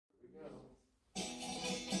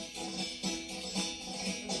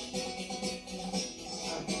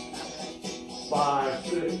5,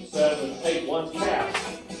 6, 7, 8. One's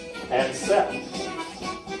cast and set.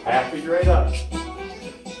 Half figure eight up.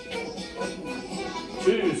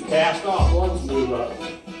 Two's cast off. One's move up.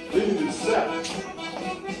 Two's set.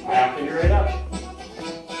 Half figure eight up.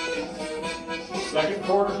 Second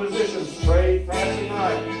quarter position, straight, passing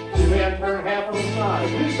right. Two-hand turn half on the side.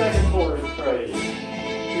 Two second quarters straight.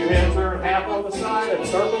 Two-hand turn half on the side and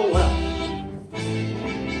circle left.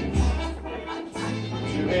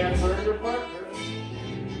 Two-hand turn your partner.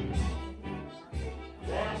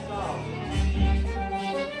 Cast off.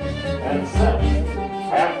 And set.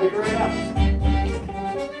 Half figure eight up.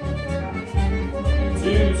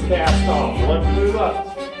 Two's cast off. One move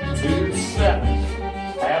up. Two's set.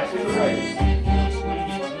 Half figure eight.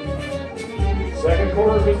 Second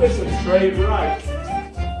quarter position, straight right.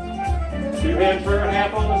 Two-hand turn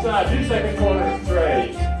half on the side. Two second quarters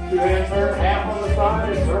straight. Two-hand turn half on the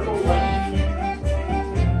side and circle left.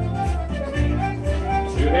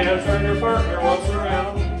 Two-hand turn your partner once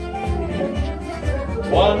around.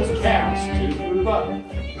 One's cast. Two move up.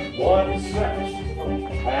 One set.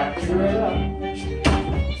 Half figure eight up.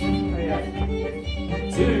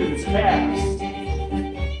 Two's cast.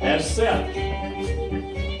 And set.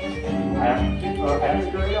 Half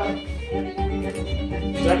figure eight up.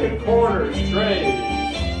 Second quarter straight.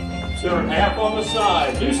 Turn half on the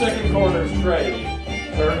side. Two second quarters straight.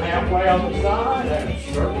 Turn halfway on the side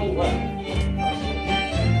and circle left.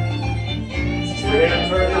 Two-hand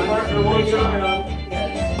turn your partner once around.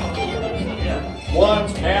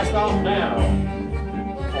 One's cast off now.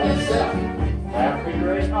 And set. Half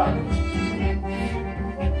figure eight up.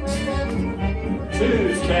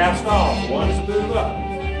 Two's cast off. One's move up.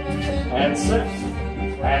 And set.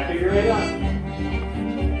 Half figure eight up.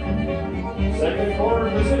 Second quarter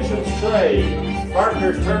position straight.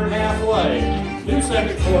 Partners turn halfway. Two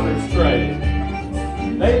second quarters straight.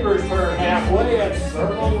 Neighbors turn halfway and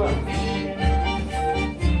circle left.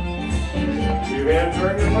 Two-hand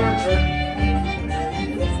turn your partner.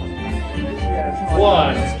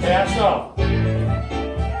 One's cast off.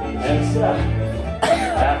 And set.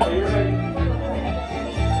 Half figure eight.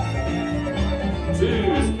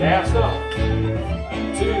 Two's cast off.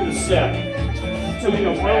 Two's set.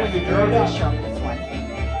 Two's half figure eight up.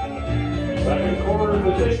 Second quarter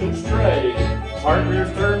position straight. Partners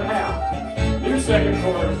turn half. Two second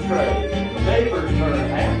quarters straight. Neighbors turn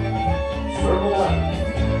half. Circle left.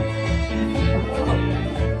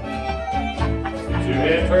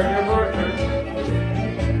 Two-hand turn your partner.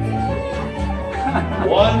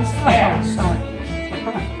 One's cast.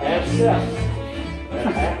 And set. And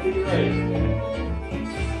half figure eight.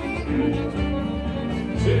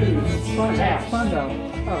 Two's half.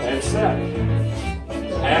 And set.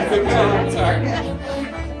 Half figure eight.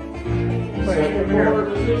 Second quarter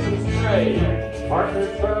position straight.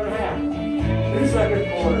 Partners turn half. Two second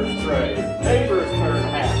quarters straight. Neighbors turn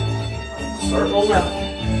half. Circle left.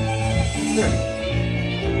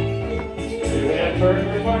 Two-hand turn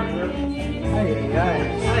your partner.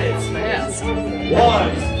 Hey, it's fast.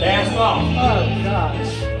 One's cast off. Oh,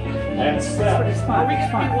 gosh. And set. Are we going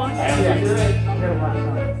to be one? Half figure eight.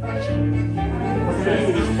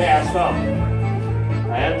 Two's cast off.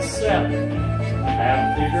 And set. Half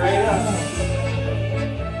figure eight up.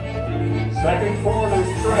 Second quarter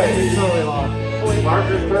straight.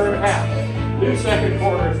 Partners turn half. Two second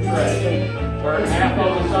quarters straight. Turn half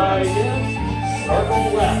on the side again. Circle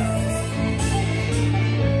left.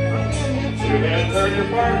 Two-hand turn your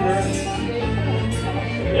partner.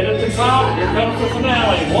 In at the top, here comes the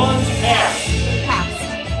finale. One's cast.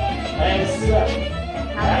 And set.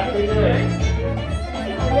 Half figure eight.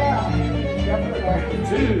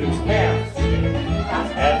 Two's cast.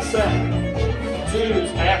 And set.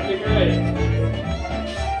 Two's half figure eight.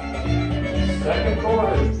 Second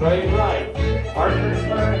quarter straight right. Partners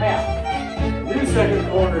turn half. Two second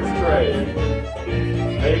quarters straight.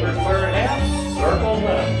 Neighbors turn half. Circle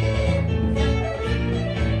left.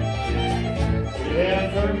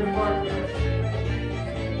 Two-hand turn your partner.